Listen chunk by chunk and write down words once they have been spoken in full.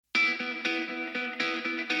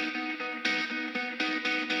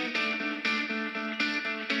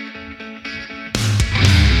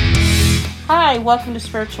Hi, welcome to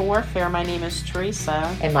Spiritual Warfare. My name is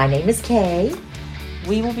Teresa. And my name is Kay.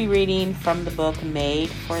 We will be reading from the book Made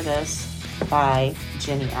for This by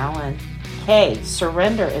Jenny Allen. Kay,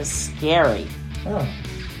 surrender is scary.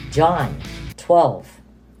 John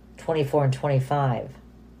 12:24 and 25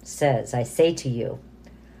 says, I say to you,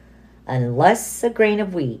 unless a grain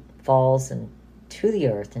of wheat falls into the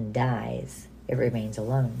earth and dies, it remains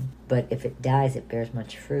alone. But if it dies, it bears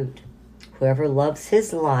much fruit. Whoever loves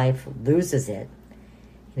his life loses it,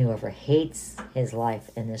 and whoever hates his life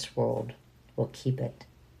in this world will keep it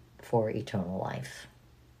for eternal life.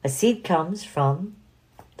 A seed comes from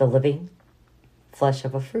the living flesh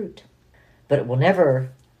of a fruit, but it will never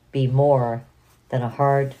be more than a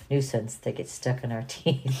hard nuisance that gets stuck in our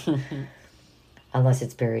teeth unless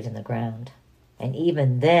it's buried in the ground. And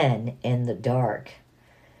even then, in the dark,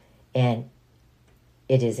 and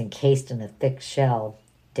it is encased in a thick shell,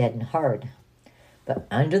 dead and hard. But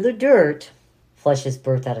under the dirt, flesh is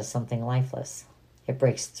birthed out of something lifeless. It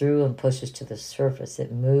breaks through and pushes to the surface.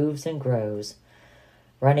 It moves and grows,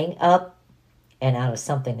 running up and out of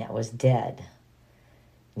something that was dead.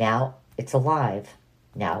 Now it's alive.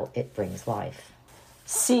 Now it brings life.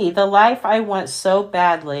 See, the life I want so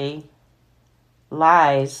badly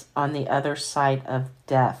lies on the other side of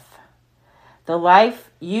death. The life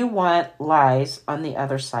you want lies on the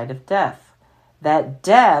other side of death. That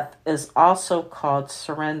death is also called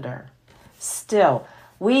surrender. Still,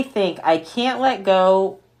 we think I can't let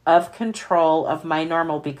go of control of my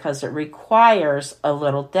normal because it requires a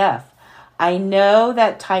little death. I know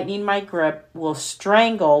that tightening my grip will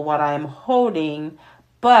strangle what I'm holding,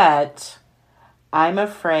 but I'm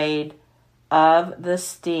afraid of the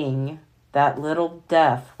sting that little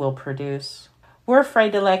death will produce. We're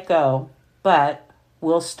afraid to let go, but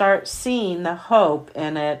we'll start seeing the hope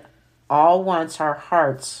in it all once our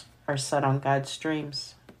hearts are set on God's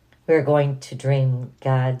dreams. We're going to dream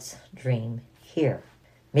God's dream here.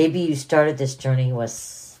 Maybe you started this journey with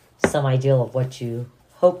some ideal of what you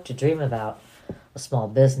hope to dream about, a small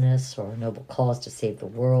business or a noble cause to save the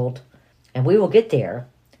world. And we will get there.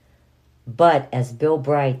 But as Bill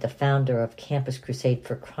Bright, the founder of Campus Crusade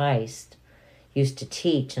for Christ, used to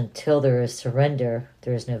teach, until there is surrender,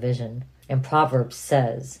 there is no vision. And Proverbs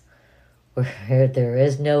says, where there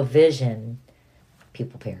is no vision,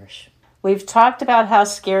 people perish. We've talked about how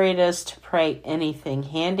scary it is to pray anything,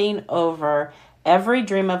 handing over every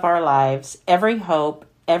dream of our lives, every hope,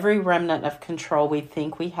 every remnant of control we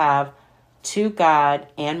think we have to God,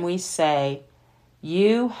 and we say,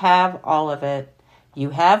 you have all of it.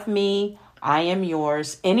 You have me. I am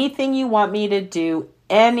yours. Anything you want me to do,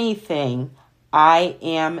 anything, I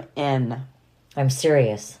am in. I'm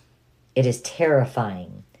serious. It is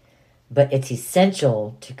terrifying, but it's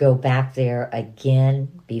essential to go back there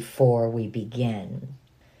again before we begin.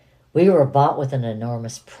 We were bought with an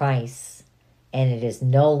enormous price, and it is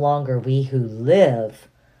no longer we who live,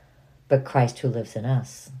 but Christ who lives in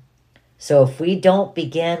us. So if we don't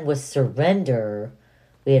begin with surrender,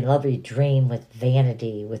 we inevitably dream with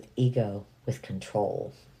vanity, with ego, with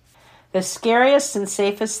control. The scariest and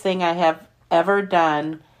safest thing I have ever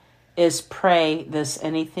done is pray this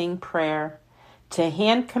anything prayer, to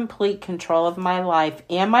hand complete control of my life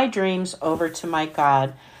and my dreams over to my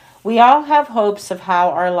God. We all have hopes of how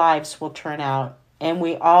our lives will turn out, and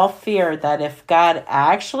we all fear that if God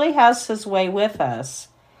actually has his way with us,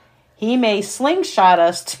 he may slingshot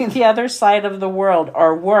us to the other side of the world,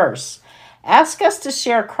 or worse, ask us to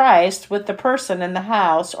share Christ with the person in the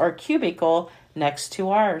house or cubicle next to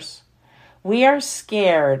ours. We are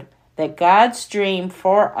scared that God's dream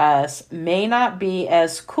for us may not be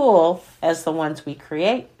as cool as the ones we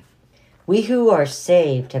create. We who are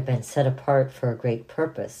saved have been set apart for a great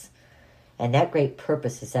purpose, and that great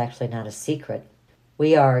purpose is actually not a secret.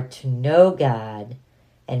 We are to know God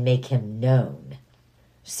and make him known.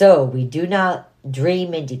 So we do not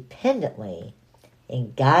dream independently,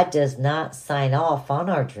 and God does not sign off on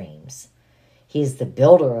our dreams. He is the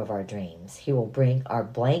builder of our dreams. He will bring our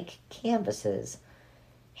blank canvases,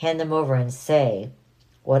 hand them over, and say,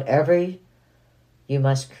 whatever you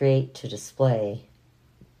must create to display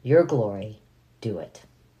your glory, do it.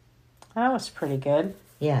 That was pretty good.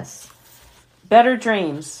 Yes. Better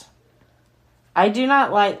dreams. I do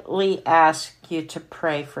not lightly ask you to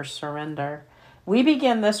pray for surrender. We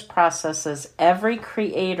begin this process as every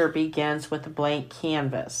creator begins with a blank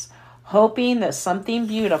canvas, hoping that something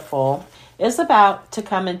beautiful is about to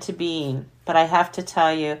come into being. But I have to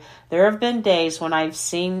tell you, there have been days when I've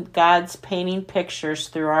seen God's painting pictures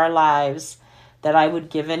through our lives that I would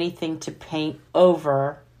give anything to paint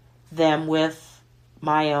over them with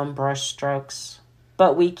my own brush strokes.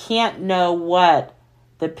 But we can't know what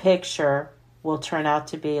the picture will turn out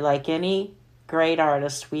to be. Like any great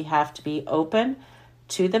artist, we have to be open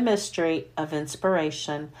to the mystery of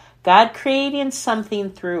inspiration, God creating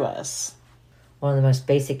something through us. One of the most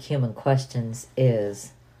basic human questions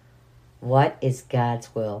is, what is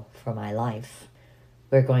God's will for my life?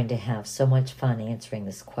 We're going to have so much fun answering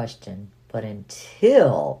this question, but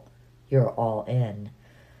until you're all in,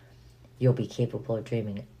 you'll be capable of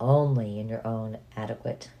dreaming only in your own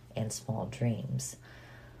adequate and small dreams,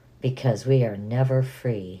 because we are never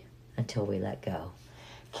free until we let go.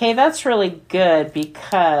 Okay, that's really good,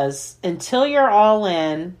 because until you're all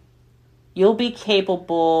in, you'll be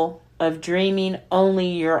capable of dreaming only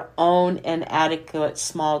your own inadequate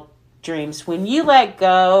small dreams. When you let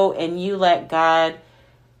go and you let God,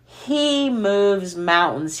 He moves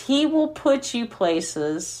mountains. He will put you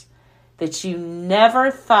places that you never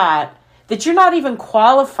thought, that you're not even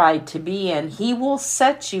qualified to be in. He will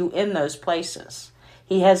set you in those places.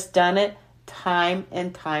 He has done it time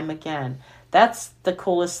and time again. That's the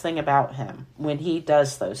coolest thing about Him, when He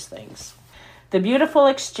does those things. The beautiful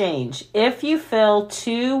exchange. If you feel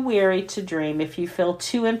too weary to dream, if you feel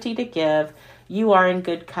too empty to give, you are in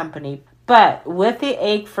good company. But with the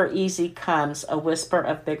ache for easy comes a whisper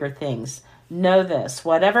of bigger things. Know this,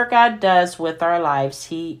 whatever God does with our lives,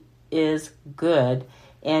 He is good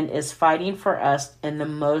and is fighting for us in the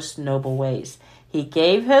most noble ways. He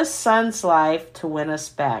gave His Son's life to win us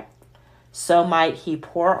back. So might He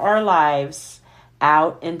pour our lives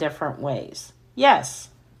out in different ways. Yes,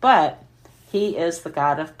 but He is the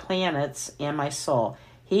God of planets and my soul.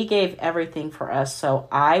 He gave everything for us, so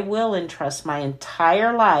I will entrust my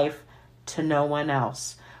entire life to no one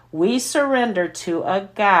else. We surrender to a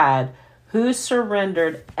God who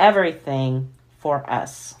surrendered everything for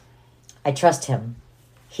us. I trust Him.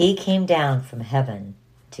 He came down from heaven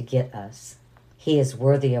to get us. He is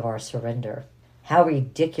worthy of our surrender. How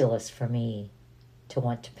ridiculous for me to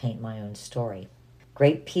want to paint my own story.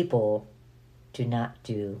 Great people do not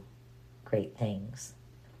do great things.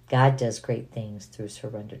 God does great things through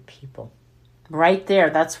surrendered people. Right there,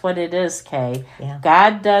 that's what it is, Kay. Yeah.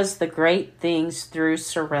 God does the great things through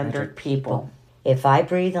surrendered people. If I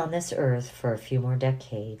breathe on this earth for a few more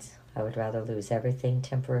decades, I would rather lose everything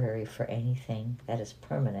temporary for anything that is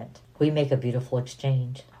permanent. We make a beautiful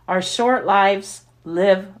exchange. Our short lives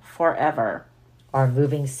live forever. Our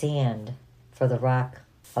moving sand for the rock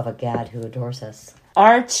of a God who adores us.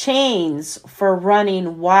 Our chains for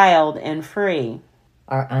running wild and free.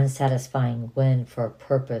 Our unsatisfying wind for a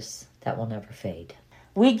purpose that will never fade.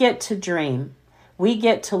 We get to dream. We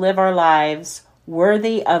get to live our lives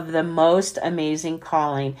worthy of the most amazing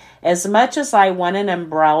calling. As much as I want an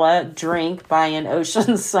umbrella drink by an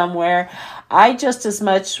ocean somewhere, I just as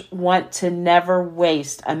much want to never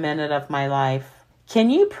waste a minute of my life. Can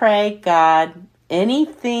you pray, God,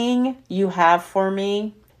 anything you have for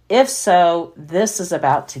me? If so, this is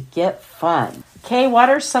about to get fun. Kay, what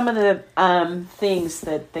are some of the things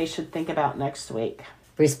that they should think about next week?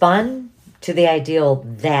 Respond to the ideal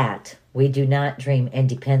that we do not dream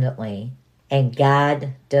independently, and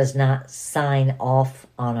God does not sign off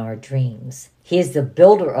on our dreams. He is the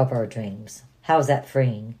builder of our dreams. How is that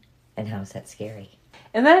freeing, and how is that scary?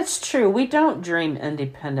 And that's true. We don't dream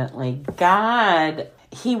independently. God,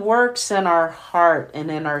 He works in our heart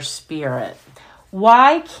and in our spirit.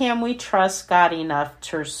 Why can we trust God enough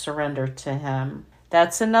to surrender to Him?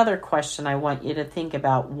 That's another question I want you to think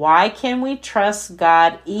about. Why can we trust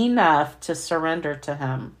God enough to surrender to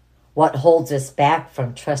Him? What holds us back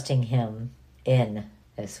from trusting Him in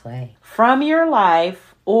this way? From your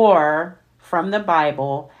life or from the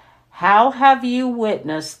Bible, how have you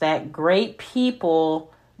witnessed that great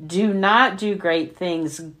people do not do great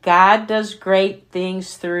things? God does great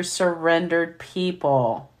things through surrendered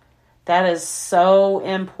people. That is so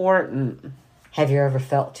important. Have you ever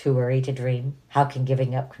felt too worried to dream? How can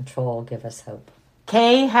giving up control give us hope?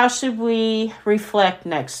 Kay, how should we reflect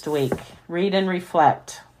next week? Read and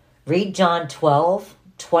reflect. Read John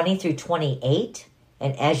 12:20 through 28.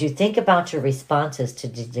 And as you think about your responses to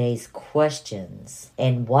today's questions,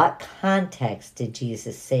 in what context did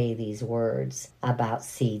Jesus say these words about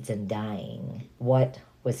seeds and dying? What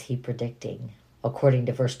was He predicting? According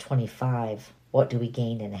to verse 25, what do we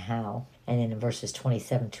gain and how? And then in verses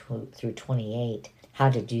 27 through 28, how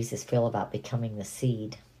did Jesus feel about becoming the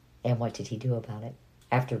seed? And what did He do about it?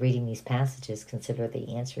 After reading these passages, consider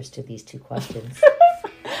the answers to these two questions.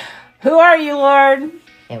 Who are you, Lord?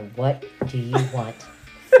 And what do you want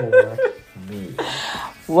for me?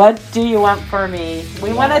 What do you want for me?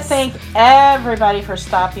 We want to thank everybody for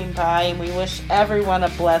stopping by, and we wish everyone a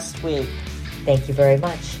blessed week. Thank you very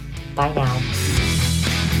much. Bye now.